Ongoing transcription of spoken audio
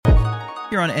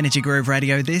You're on Energy Groove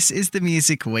Radio. This is the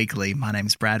Music Weekly. My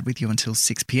name's Brad, with you until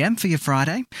 6 p.m. for your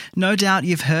Friday. No doubt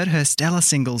you've heard her stellar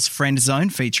singles Friend Zone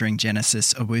featuring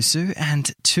Genesis Owusu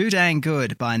and Too Dang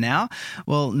Good by now.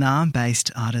 Well, Naarm-based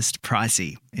artist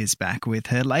PRICIE is back with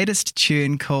her latest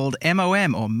tune called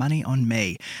M.O.M, or Money on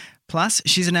Me. Plus,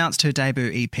 she's announced her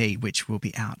debut EP, which will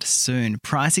be out soon.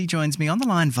 PRICIE joins me on the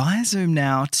line via Zoom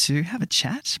now to have a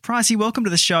chat. PRICIE, welcome to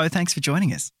the show. Thanks for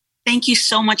joining us. Thank you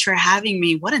so much for having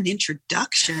me. What an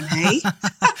introduction, hey?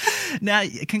 Now,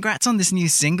 congrats on this new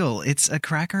single. It's a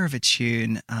cracker of a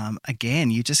tune. Again,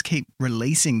 you just keep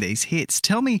releasing these hits.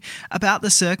 Tell me about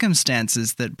the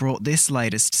circumstances that brought this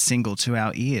latest single to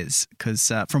our ears,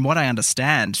 because from what I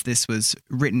understand, this was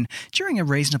written during a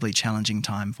reasonably challenging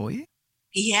time for you.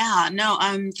 Yeah, no,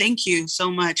 thank you so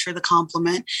much for the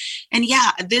compliment. And yeah,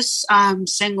 this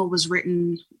single was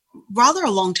written rather a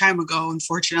long time ago,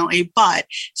 unfortunately, but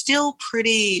still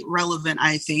pretty relevant,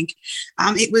 I think.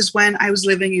 It was when I was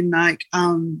living in my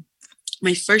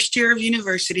first year of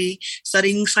university,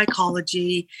 studying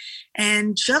psychology,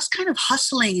 and just kind of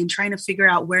hustling and trying to figure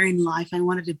out where in life I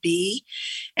wanted to be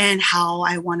and how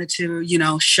I wanted to,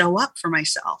 show up for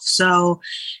myself. So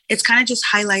it's kind of just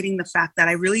highlighting the fact that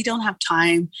I really don't have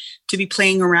time to be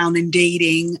playing around and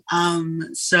dating.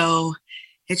 So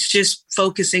it's just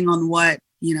focusing on what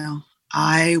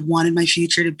I wanted my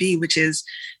future to be, which is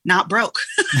not broke.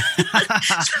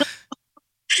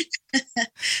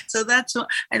 So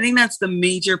I think that's the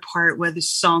major part where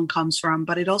this song comes from,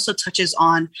 but it also touches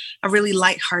on a really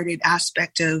lighthearted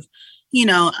aspect of,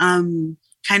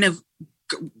 kind of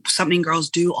something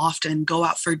girls do often, go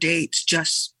out for dates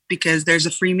just because there's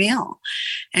a free meal.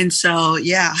 And so,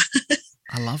 yeah.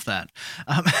 I love that.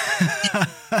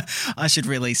 I should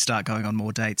really start going on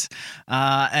more dates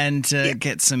and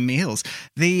get some meals.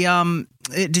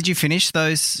 Did you finish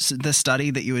the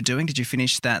study that you were doing? Did you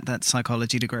finish that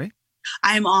psychology degree?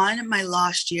 I'm on my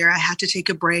last year. I had to take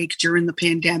a break during the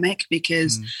pandemic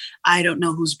because I don't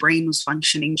know whose brain was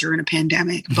functioning during a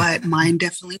pandemic, but mine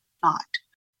definitely not.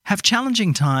 Have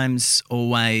challenging times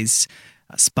always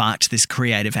sparked this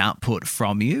creative output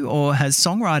from you, or has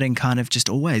songwriting kind of just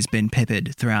always been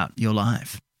peppered throughout your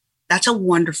life? That's a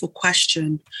wonderful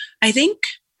question. I think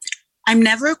I'm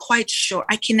never quite sure.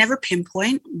 I can never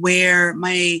pinpoint where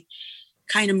my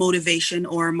kind of motivation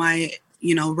or my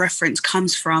reference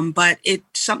comes from, but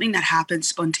it's something that happens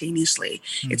spontaneously.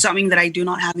 It's something that I do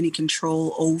not have any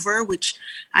control over, which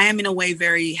I am in a way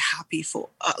very happy for,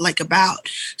 about.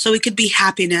 So it could be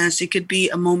happiness. It could be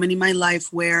a moment in my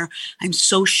life where I'm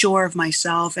so sure of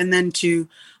myself, and then to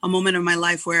a moment of my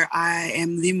life where I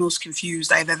am the most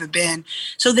confused I've ever been.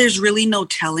 So there's really no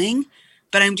telling,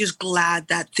 but I'm just glad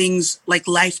that things like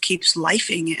life keeps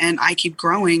lifing and I keep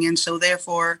growing. And so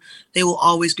therefore there will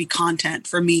always be content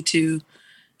for me to,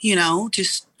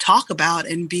 just talk about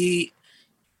and be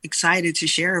excited to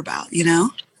share about,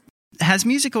 Has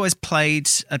music always played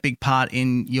a big part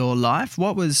in your life?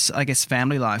 What was, I guess,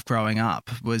 family life growing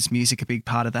up? Was music a big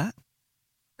part of that?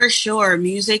 For sure.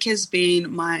 Music has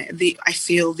been I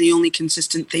feel the only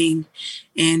consistent thing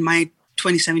in my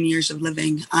 27 years of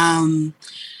living.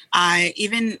 I,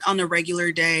 even on a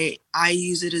regular day, I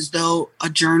use it as though a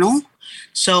journal.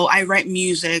 So I write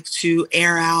music to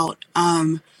air out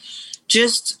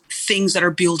just things that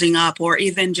are building up, or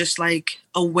even just like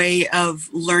a way of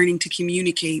learning to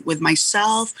communicate with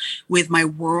myself, with my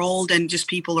world, and just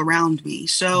people around me.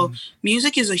 So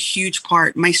music is a huge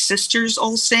part. My sisters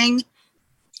all sing.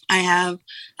 I have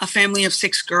a family of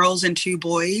 6 girls and 2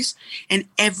 boys, and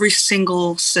every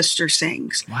single sister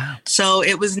sings. Wow. So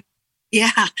it was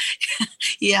Yeah.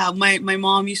 My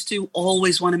mom used to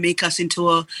always want to make us into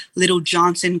a little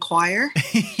Johnson choir.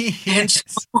 Yes.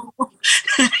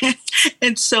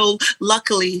 And so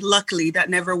luckily that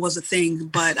never was a thing.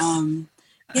 But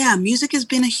music has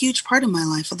been a huge part of my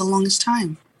life for the longest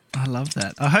time. I love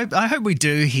that. I hope we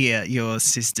do hear your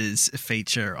sisters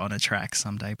feature on a track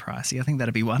someday, PRICIE. I think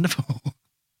that'd be wonderful.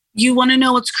 You want to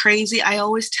know what's crazy? I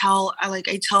always tell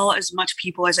as much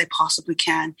people as I possibly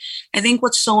can. I think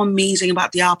what's so amazing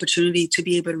about the opportunity to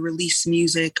be able to release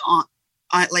music on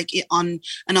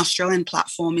an Australian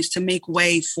platform is to make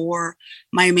way for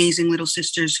my amazing little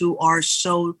sisters who are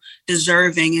so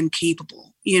deserving and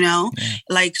capable,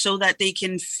 so that they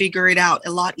can figure it out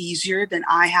a lot easier than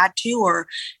I had to or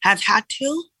have had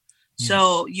to. Yeah.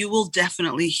 So you will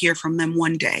definitely hear from them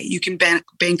one day. You can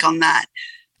bank on that.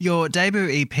 Your debut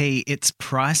EP, It's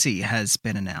PRICIE, has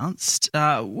been announced.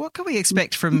 What can we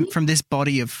expect from this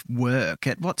body of work?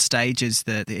 At what stage is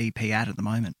the EP at the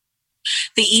moment?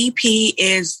 The EP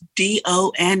is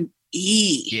DONE.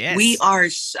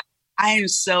 Yes. I am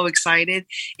so excited.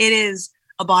 It is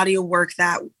a body of work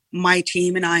that my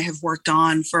team and I have worked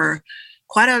on for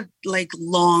quite a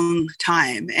long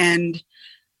time. And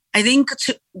I think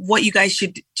what you guys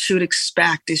should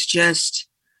expect is just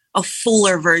a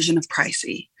fuller version of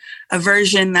PRICIE, a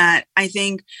version that I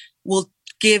think will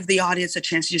give the audience a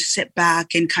chance to just sit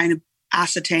back and kind of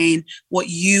ascertain what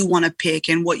you want to pick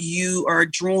and what you are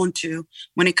drawn to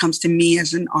when it comes to me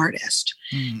as an artist.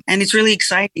 And it's really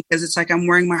exciting because it's like I'm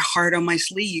wearing my heart on my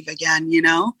sleeve again,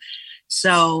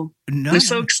 So I'm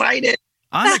so excited.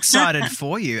 I'm excited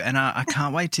for you, and I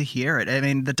can't wait to hear it. I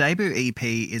mean, the debut EP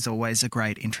is always a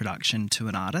great introduction to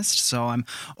an artist, so I'm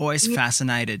always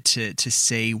fascinated to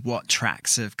see what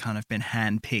tracks have kind of been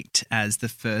handpicked as the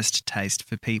first taste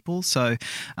for people. So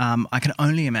I can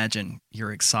only imagine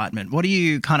your excitement. What are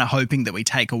you kind of hoping that we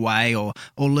take away or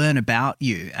learn about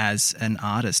you as an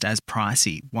artist, as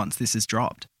PRICIE, once this is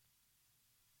dropped?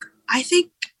 I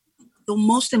think the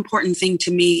most important thing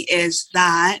to me is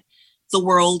that the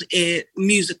world is,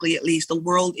 musically at least, the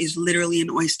world is literally an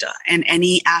oyster, and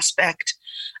any aspect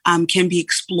can be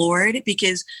explored,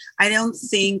 because I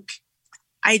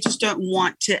just don't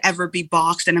want to ever be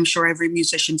boxed, and I'm sure every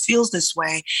musician feels this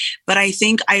way, but I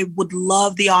think I would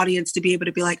love the audience to be able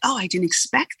to be like, oh, I didn't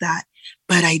expect that,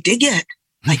 but I dig it.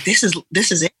 Like, this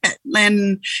is it.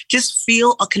 And just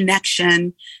feel a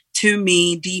connection to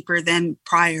me deeper than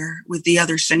prior with the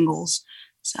other singles.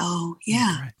 So,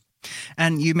 yeah. Right.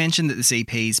 And you mentioned that this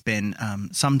EP's been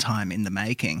some time in the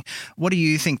making. What do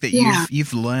you think that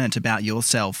you've learnt about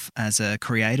yourself as a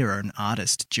creator or an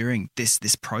artist during this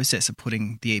process of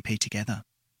putting the EP together?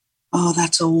 Oh,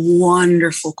 that's a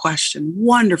wonderful question.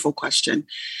 Wonderful question.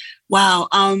 Wow.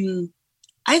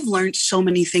 I've learned so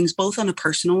many things, both on a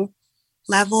personal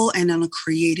level and on a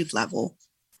creative level.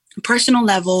 Personal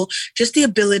level, just the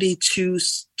ability to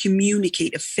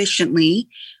communicate efficiently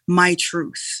my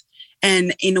truth,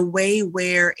 and in a way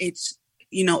where it's,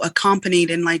 accompanied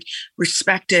and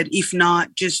respected, if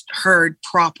not just heard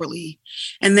properly.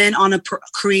 And then on a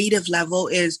creative level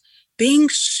is being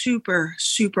super,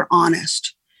 super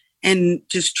honest and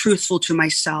just truthful to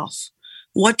myself.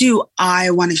 What do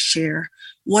I want to share?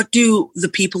 What do the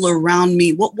people around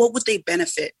me, what would they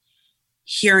benefit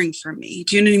hearing from me?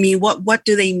 Do you know what I mean? What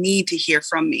do they need to hear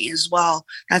from me as well?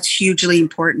 That's hugely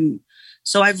important.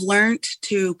 So I've learned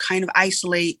to kind of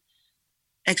isolate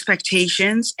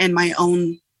expectations and my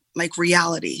own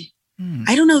reality.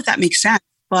 I don't know if that makes sense,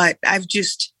 but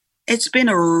it's been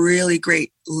a really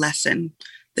great lesson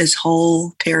this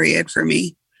whole period for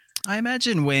me. I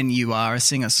imagine when you are a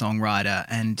singer-songwriter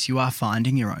and you are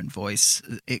finding your own voice,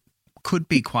 it could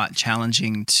be quite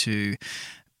challenging to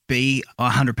be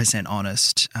 100%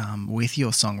 honest with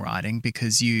your songwriting,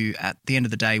 because you, at the end of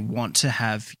the day, want to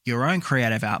have your own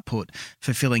creative output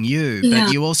fulfilling you,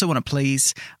 but you also want to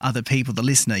please other people, the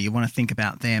listener. You want to think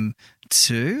about them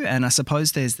too. And I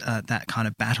suppose there's that kind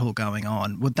of battle going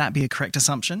on. Would that be a correct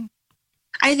assumption?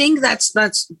 I think that's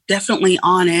definitely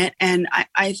on it. And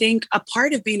I think a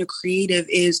part of being a creative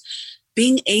is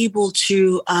being able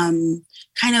to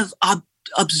kind of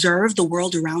observe the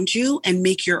world around you and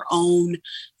make your own,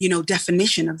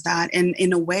 definition of that, and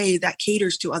in a way that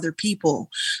caters to other people.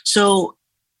 So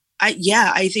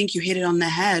I think you hit it on the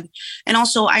head. And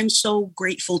also, I'm so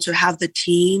grateful to have the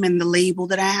team and the label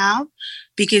that I have,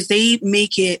 because they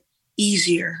make it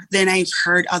easier than I've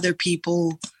heard other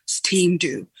people's team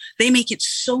do. They make it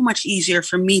so much easier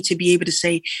for me to be able to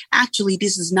say, actually,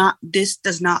 this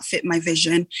does not fit my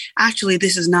vision. Actually,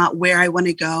 this is not where I want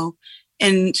to go.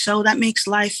 And so that makes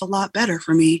life a lot better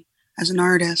for me as an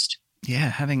artist. Yeah,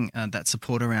 having that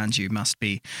support around you must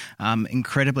be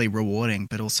incredibly rewarding,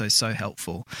 but also so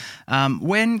helpful.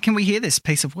 When can we hear this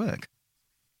piece of work?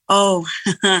 Oh,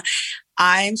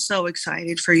 I'm so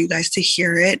excited for you guys to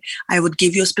hear it. I would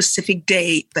give you a specific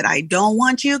date, but I don't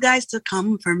want you guys to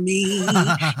come for me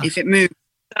if it moves.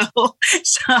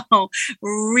 So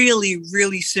really,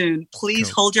 really soon. Please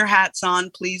hold your hats on.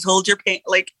 Please hold your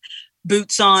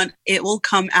boots on. It will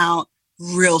come out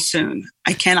real soon.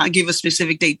 I cannot give a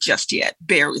specific date just yet.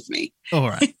 Bear with me. All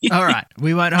right. All right.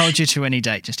 We won't hold you to any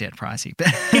date just yet, PRICIE.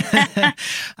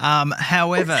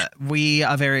 However, we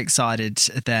are very excited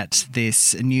that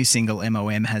this new single,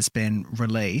 M.O.M, has been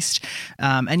released.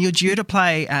 And you're due to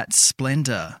play at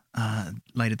Splendour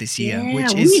later this year,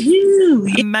 which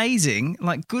is amazing.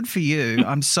 Good for you.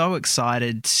 I'm so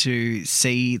excited to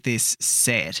see this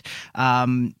set.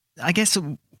 I guess,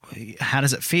 how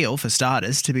does it feel, for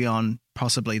starters, to be on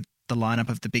possibly the lineup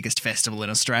of the biggest festival in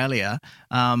Australia?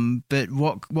 But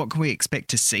what can we expect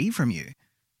to see from you?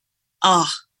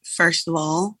 First of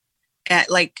all,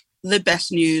 the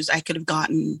best news I could have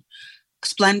gotten.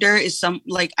 Splendour is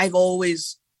I've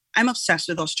always I'm obsessed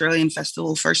with Australian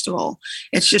festival, first of all.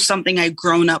 It's just something I've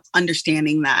grown up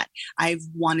understanding that I've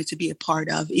wanted to be a part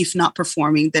of, if not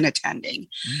performing, then attending.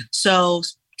 So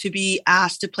to be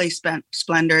asked to play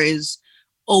Splendor is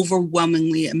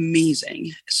overwhelmingly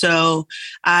amazing. So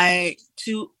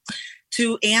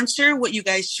to answer what you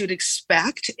guys should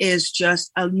expect is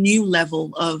just a new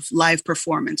level of live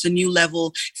performance, a new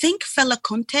level. Think Fela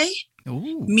Kunte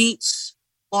meets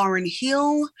Lauryn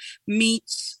Hill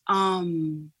meets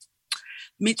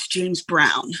James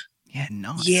Brown. Yeah,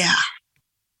 nice. Yeah.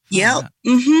 Yep.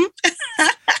 Mm-hmm.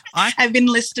 I've been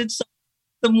listed some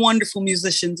wonderful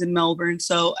musicians in Melbourne,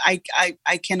 so I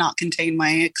cannot contain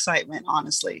my excitement,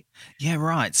 honestly. Yeah,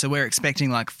 right. So we're expecting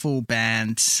like full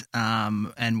band,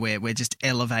 and we're just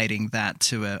elevating that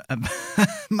to a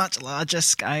much larger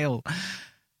scale.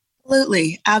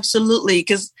 Absolutely.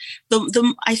 Because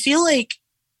I feel like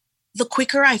the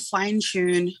quicker I fine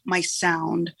tune my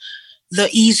sound, the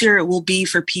easier it will be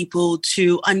for people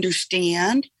to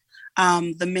understand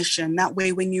the mission. That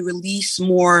way, when you release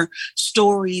more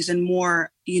stories and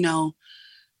more,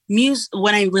 music,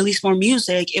 when I release more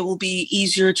music, it will be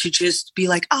easier to just be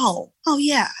like, oh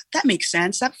yeah, that makes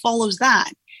sense. That follows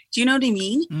that. Do you know what I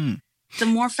mean? The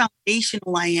more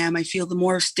foundational I am, I feel the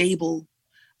more stable,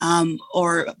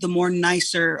 or the more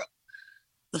nicer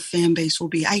the fan base will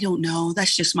be. I don't know.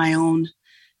 That's just my own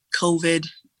COVID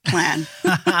plan.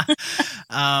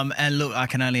 And look, I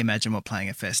can only imagine what playing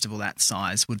a festival that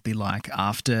size would be like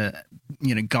after,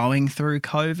 going through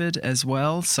COVID as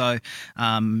well. So,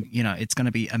 it's going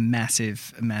to be a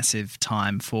massive, massive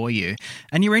time for you.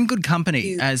 And you're in good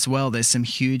company as well. There's some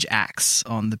huge acts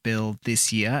on the bill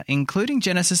this year, including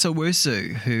Genesis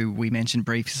Owusu, who we mentioned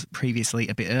previously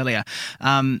a bit earlier.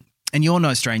 And you're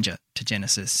no stranger to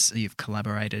Genesis. You've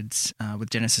collaborated with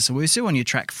Genesis Owusu on your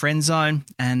track Friend Zone,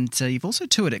 and you've also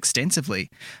toured extensively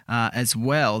as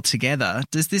well together.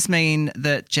 Does this mean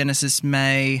that Genesis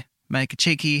may make a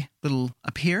cheeky little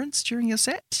appearance during your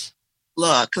set?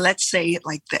 Look, let's say it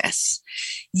like this.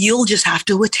 You'll just have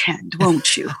to attend,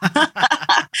 won't you?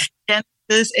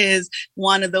 Genesis is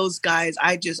one of those guys.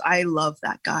 I love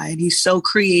that guy. And he's so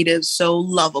creative, so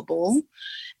lovable.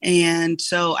 And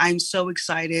so I'm so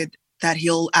excited that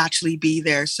he'll actually be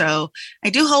there. So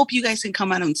I do hope you guys can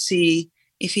come out and see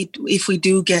if we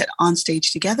do get on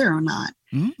stage together or not.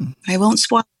 I won't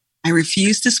spoil. I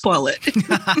refuse to spoil it.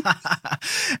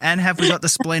 And have we got the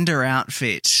Splendor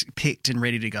outfit picked and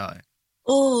ready to go?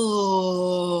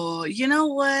 Oh, you know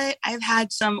what? I've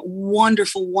had some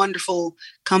wonderful, wonderful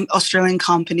Australian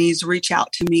companies reach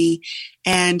out to me.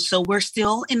 And so we're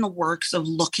still in the works of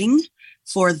looking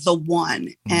for the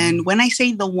one. And when I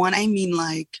say the one, I mean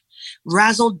like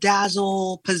razzle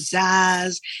dazzle,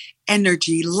 pizzazz,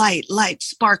 energy, light,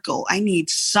 sparkle. I need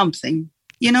something,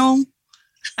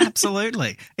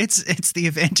 Absolutely. It's the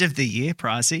event of the year,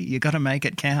 Pricey. You got to make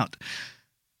it count.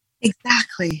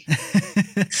 Exactly.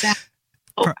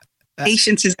 Oh,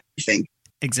 patience is everything.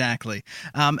 Exactly.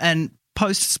 And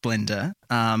post Splendor,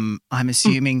 I'm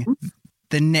assuming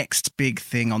the next big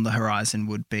thing on the horizon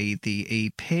would be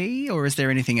the EP, or is there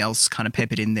anything else kind of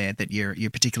peppered in there that you're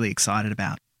particularly excited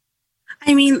about?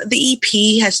 I mean, the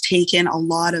EP has taken a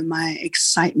lot of my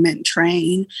excitement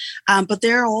train, but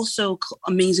there are also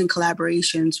amazing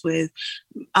collaborations with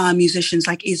musicians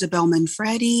like Isabel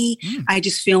Manfredi. I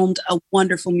just filmed a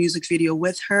wonderful music video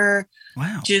with her.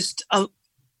 Wow. Just an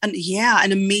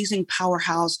amazing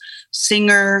powerhouse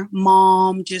singer,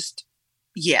 mom,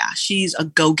 she's a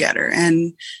go-getter.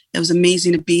 And it was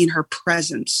amazing to be in her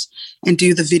presence and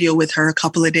do the video with her a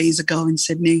couple of days ago in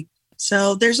Sydney.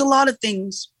 So there's a lot of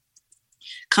things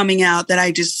coming out that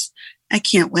I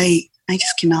can't wait. I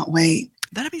just cannot wait.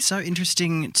 That'd be so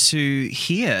interesting to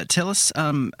hear. Tell us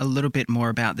a little bit more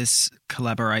about this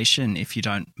collaboration, if you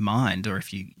don't mind, or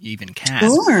if you even can.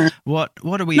 Sure. What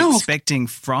are we expecting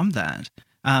from that?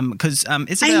 Because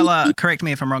Isabella, correct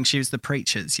me if I'm wrong, she was the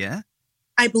Preachers, yeah?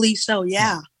 I believe so,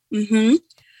 yeah. Mm-hmm.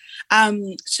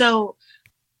 So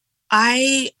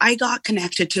I got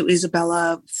connected to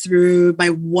Isabella through my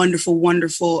wonderful,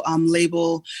 wonderful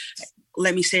label.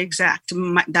 Let me say exact,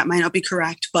 that might not be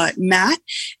correct, but Matt.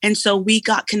 And so we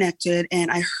got connected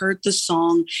and I heard the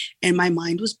song and my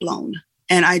mind was blown.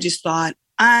 And I just thought,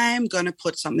 I'm going to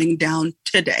put something down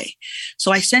today.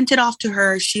 So I sent it off to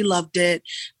her. She loved it.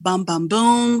 Bum, bum,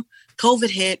 boom. COVID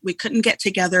hit. We couldn't get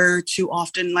together too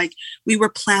often. Like we were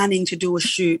planning to do a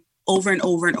shoot over and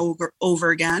over and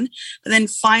over again. But then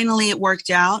finally it worked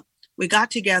out. We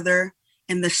got together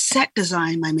and the set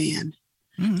design, my man,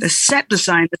 the set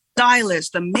design, the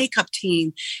stylist, the makeup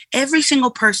team, every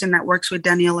single person that works with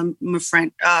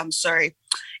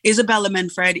Isabella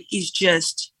Manfred is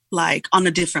just like on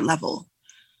a different level.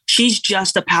 She's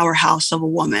just a powerhouse of a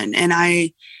woman. And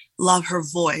I love her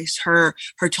voice, her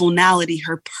tonality,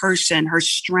 her person, her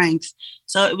strength.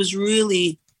 So it was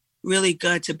really, really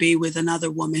good to be with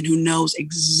another woman who knows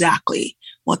exactly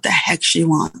what the heck she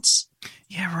wants.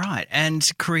 Yeah, right. And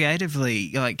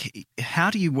creatively, like, how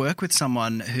do you work with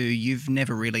someone who you've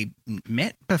never really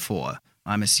met before,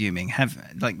 I'm assuming?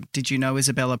 Did you know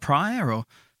Isabella prior or?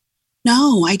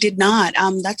 No, I did not.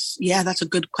 That's a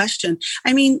good question.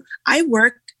 I mean, I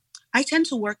tend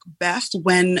to work best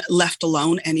when left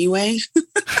alone anyway.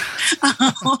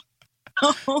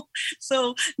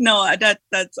 So no,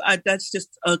 that's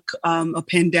just a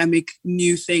pandemic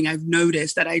new thing I've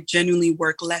noticed, that I genuinely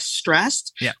work less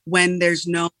stressed when there's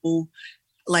no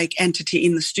like entity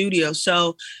in the studio.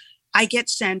 So I get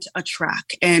sent a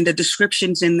track and the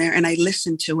description's in there and I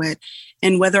listen to it,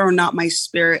 and whether or not my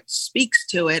spirit speaks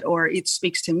to it or it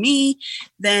speaks to me,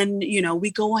 then, we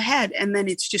go ahead, and then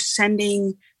it's just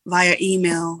sending via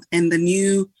email, and the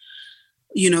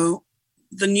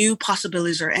new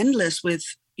possibilities are endless with,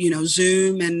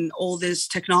 Zoom and all this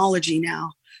technology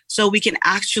now. So we can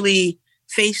actually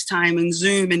FaceTime and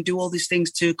Zoom and do all these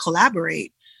things to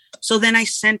collaborate. So then I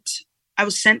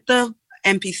was sent the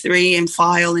MP3 and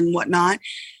file and whatnot,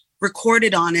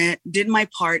 recorded on it, did my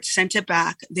part, sent it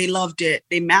back. They loved it.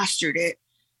 They mastered it.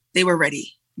 They were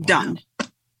ready. Wow. Done.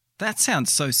 That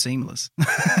sounds so seamless.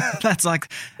 That's like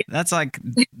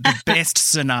the best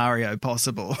scenario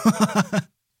possible.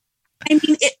 I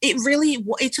mean,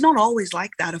 it's not always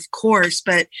like that, of course,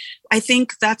 but I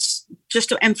think that's just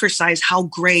to emphasize how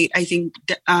great I think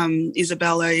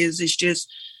Isabella is. It's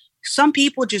just, some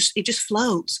people it just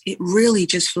flows. It really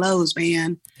just flows,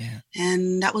 man. Yeah.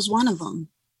 And that was one of them.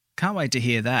 Can't wait to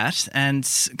hear that, and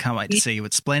can't wait to see you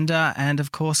at Splendour, and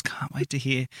of course can't wait to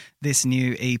hear this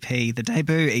new EP, the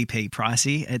debut EP,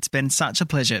 PRICIE. It's been such a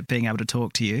pleasure being able to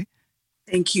talk to you.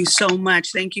 Thank you so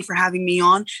much. Thank you for having me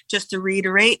on. Just to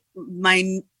reiterate,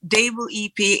 my debut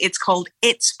EP, it's called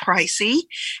It's PRICIE,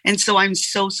 and so I'm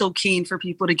so keen for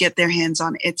people to get their hands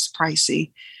on It's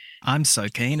PRICIE. I'm so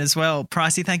keen as well.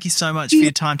 PRICIE, thank you so much for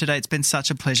your time today. It's been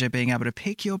such a pleasure being able to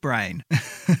pick your brain.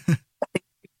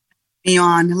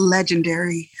 On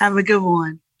legendary. Have a good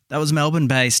one. That was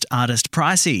Melbourne-based artist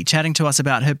PRICIE chatting to us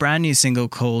about her brand new single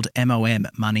called M.O.M,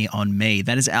 Money on Me.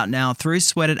 That is out now through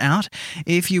Sweat It Out.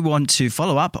 If you want to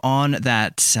follow up on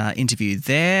that interview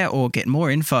there or get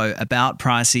more info about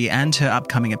PRICIE and her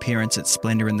upcoming appearance at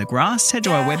Splendour in the Grass, head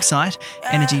to our website,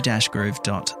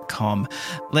 energy-groove.com.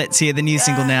 Let's hear the new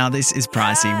single now. This is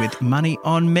PRICIE with Money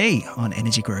on Me on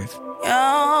Energy Groove.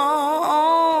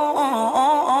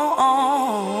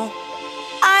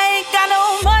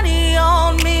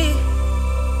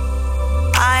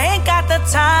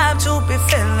 Time to be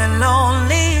feeling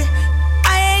lonely.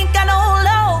 I ain't got no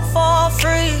love for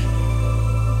free.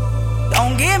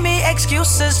 Don't give me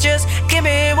excuses, just give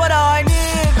me what I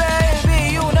need,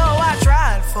 baby. You know I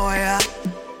tried for ya.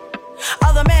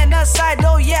 Other men aside,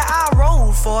 though, yeah, I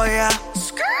rolled for ya.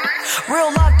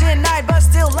 Real love denied, but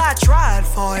still I tried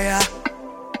for ya.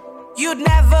 You'd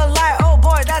never lie, oh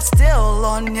boy, that's still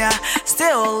on ya.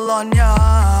 Still on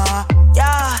ya.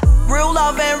 Yeah, real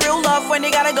love and real love when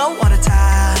you gotta go all the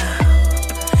time.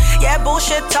 Yeah,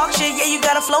 bullshit, talk shit, yeah, you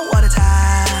gotta flow all the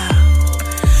time.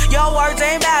 Your words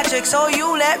ain't magic, so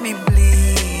you let me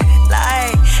bleed.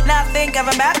 Like nothing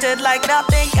ever mattered, like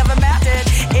nothing ever mattered.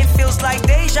 It feels like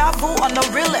deja vu on the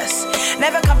realest.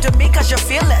 Never come to me cause you're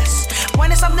fearless.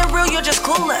 When it's something real, you're just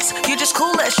clueless. You're just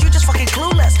clueless, you just fucking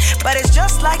clueless. But it's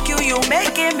just like you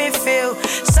making me feel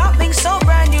something so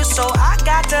brand new. So I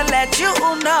got to let you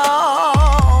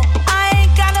know I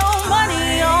ain't got no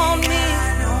money on me.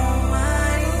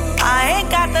 I ain't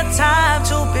got the time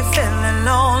to be feeling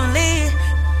lonely.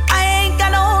 I ain't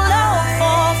got no love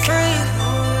for free.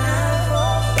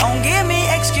 Don't give me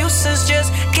excuses,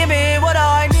 just give me what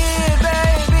I need,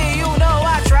 baby. You know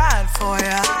I tried for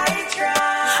ya.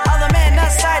 Other men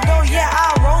aside, though, yeah,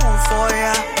 I rolled for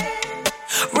ya.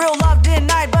 Real love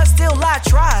denied, but still I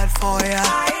tried for ya.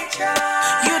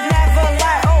 You'd never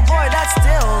lie, oh boy, that's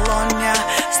still on ya.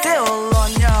 Still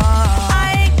on ya.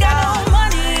 I ain't got no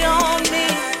money on me.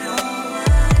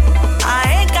 I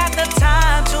ain't got the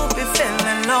time to be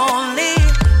feeling lonely.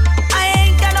 I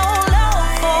ain't got no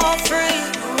love for free.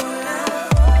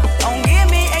 Don't give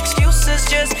me excuses,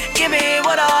 just give me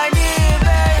what I need,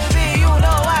 baby. You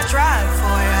know I tried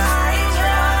for ya.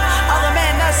 Other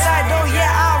men aside, though, yeah,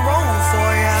 I rolled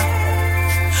for ya.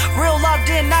 Real love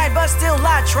denied, but still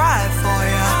I tried for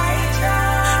ya.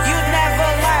 You'd never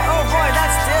lie, oh boy,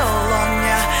 that's still on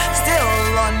ya.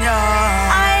 Still on ya.